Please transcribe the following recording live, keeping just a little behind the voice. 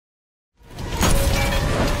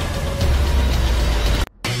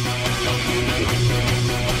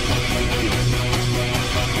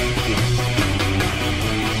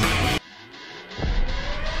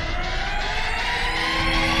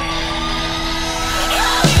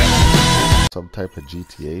Some type of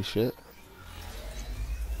GTA shit.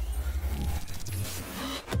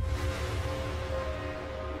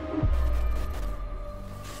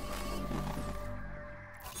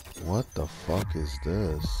 What the fuck is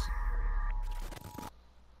this?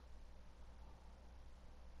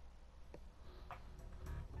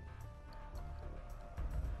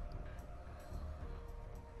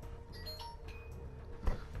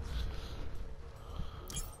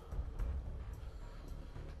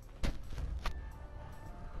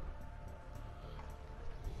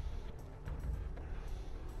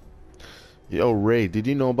 Yo, Ray, did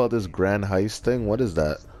you know about this grand heist thing? What is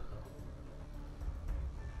that?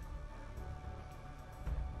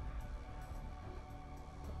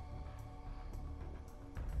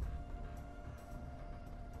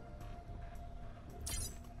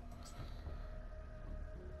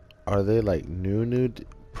 Are they like new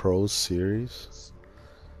pro series?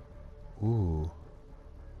 Ooh.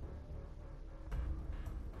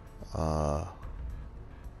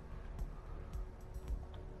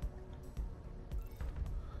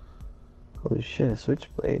 Holy shit, a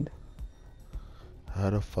switchblade. How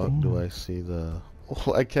the fuck do I see the...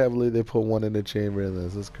 Oh, I can't believe they put one in the chamber in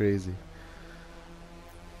this. That's crazy.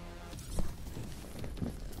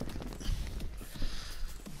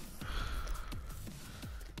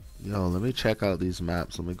 Yo, let me check out these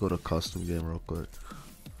maps. Let me go to custom game real quick.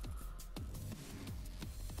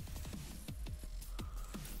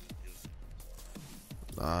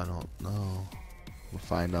 I don't know. We'll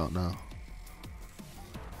find out now.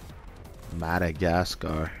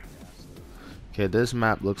 Madagascar. Okay, this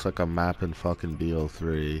map looks like a map in fucking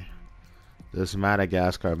BO3. This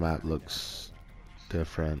Madagascar map looks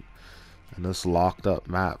different. And this locked up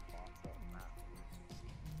map.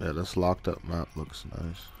 Yeah, this locked up map looks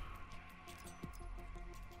nice.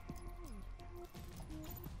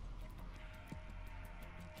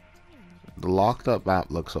 The locked up map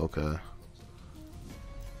looks okay.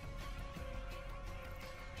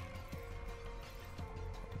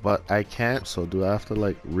 But I can't, so do I have to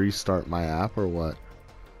like restart my app or what?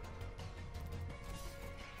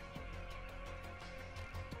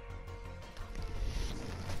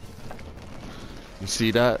 You see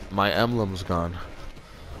that? My emblem's gone.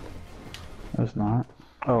 No, it's not.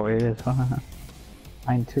 Oh, it is.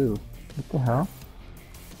 Mine too. What the hell?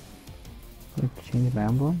 Did I change my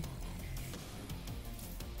emblem?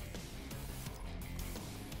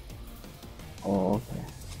 Oh, okay.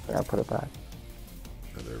 I gotta put it back.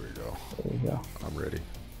 Oh, there we go. There you go. I'm ready.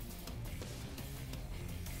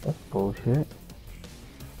 That's bullshit.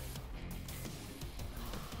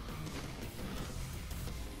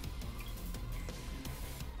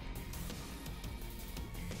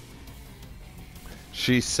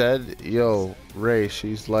 She said, yo, Ray,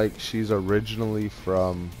 she's originally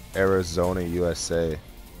from Arizona, USA.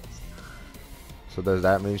 So does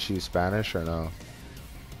that mean she's Spanish or no?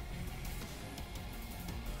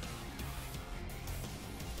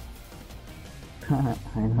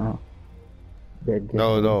 I know.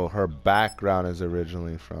 No, her background is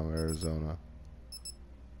originally from Arizona.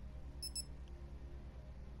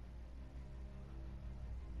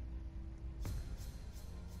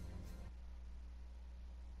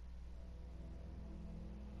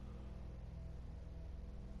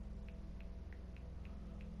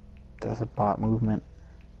 That's a bot movement.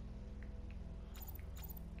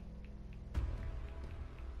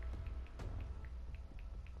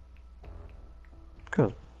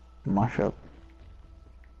 Good. Mush up.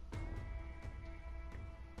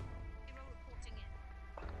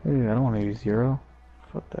 Hey, I don't want to use zero.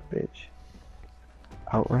 Fuck that bitch.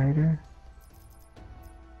 Outrider?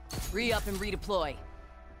 Re-up and redeploy.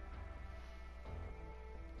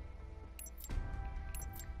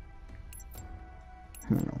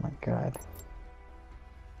 Oh my god.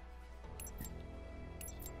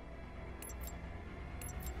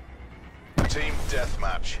 Team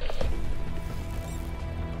deathmatch.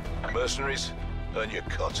 Mercenaries, earn your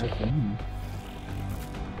cut.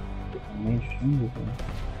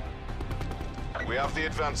 We have the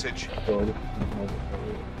advantage.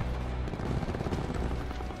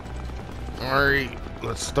 Alright,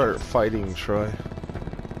 let's start fighting, Troy.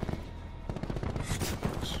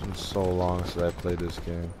 It's been so long since I played this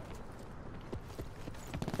game.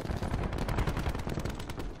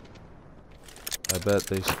 I bet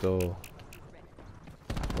they still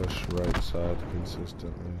push right side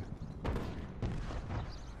consistently.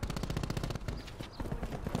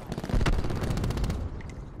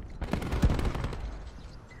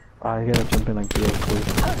 I gotta jump in like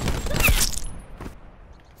BO3.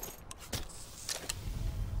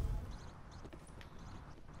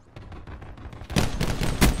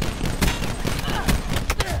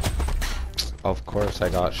 Of course I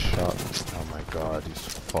got shot. Oh my god, these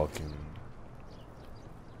fucking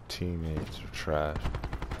teammates are trash.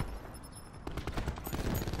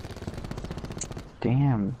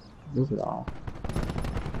 Damn, move it all.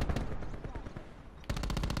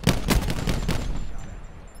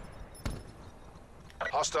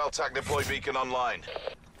 Hostile TAC deploy beacon online.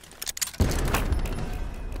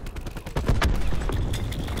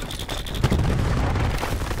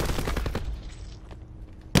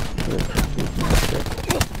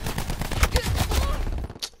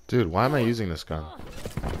 Dude, why am I using this gun?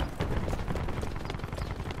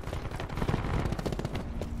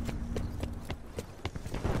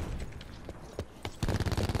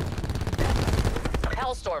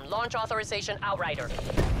 Hellstorm, launch authorization Outrider.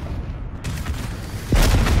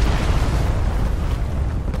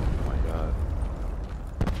 Oh my god.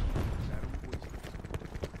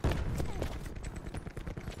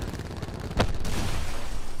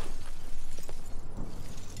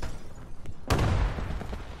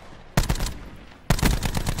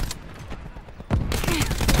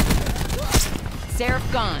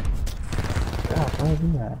 Seraph gone. God, why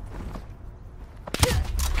do that?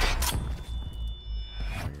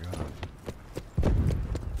 Oh my god.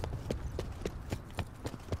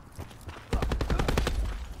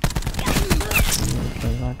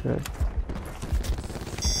 That's not good.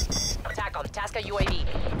 Attack on Tasca UAV.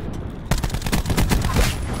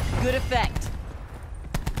 Good effect.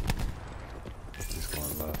 He's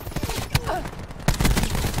going left.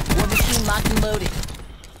 War machine locked and loaded.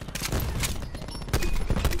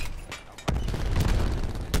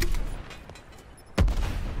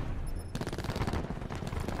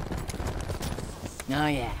 Oh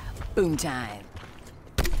yeah, boom time.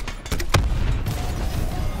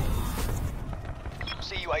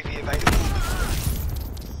 CUAV available.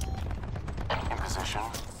 In position.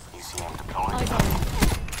 ECM deployed.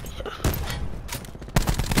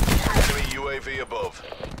 Enemy UAV above.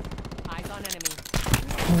 Eyes on enemy.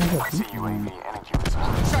 I see UAV energy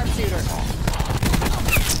reserve. Sharpshooter.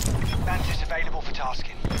 Mantis available for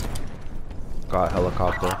tasking. Got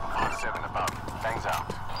helicopter. 5-7 above. Bangs out.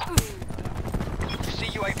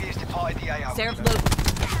 CUAV has departed the AO. Seraph load.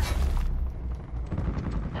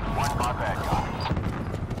 One by bad guy.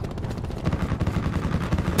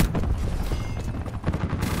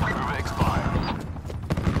 Mover expired.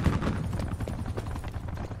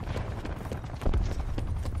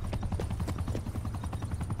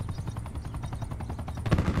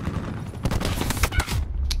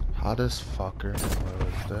 How does fucker know I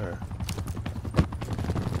was there?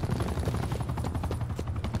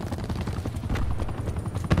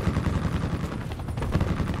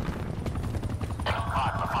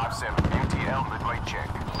 Hot for 5-7. MTL midway check.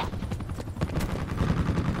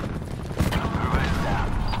 Mover is down.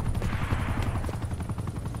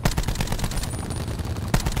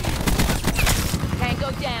 Tango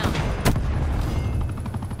down.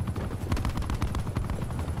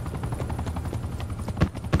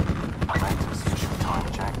 Mantis issue time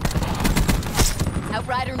check.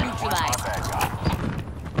 Outrider One by neutralized. bad guy.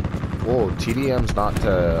 Whoa, TDM's not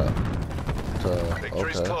to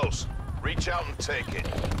Victory's okay. close. Reach out and take it.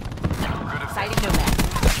 Good effect. Sighting Nomad.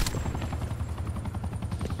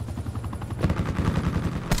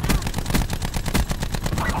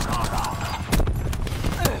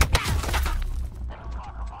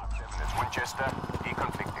 Winchester,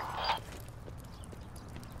 deconflicting.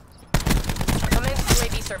 Commence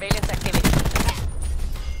UAV surveillance activity.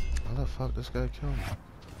 How the fuck this guy killed me?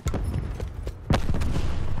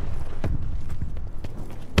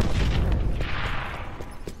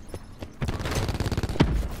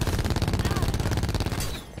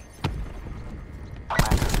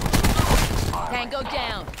 Tango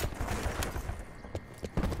down.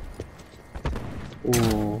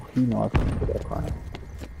 Ooh, he knows how to put that corner.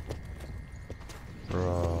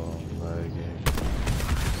 Bro, lagging.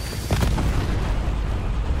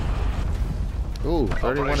 Ooh,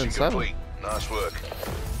 31 Operation and 7. complete. Nice work.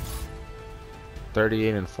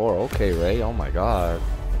 38 and 4. Okay, Ray. Oh my god.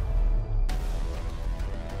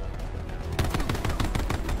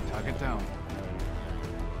 Target down.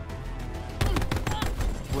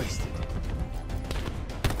 Wasted.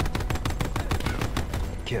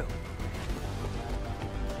 Kill.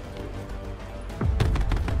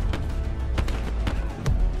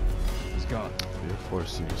 He's gone. Your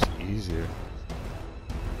force seems easier.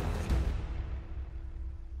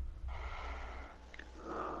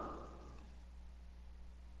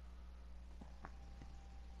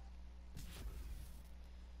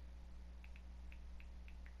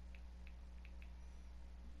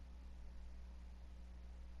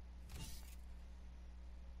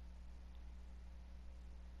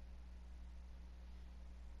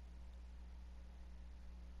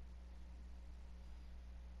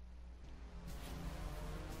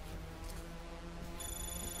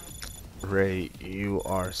 great. You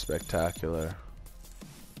are spectacular.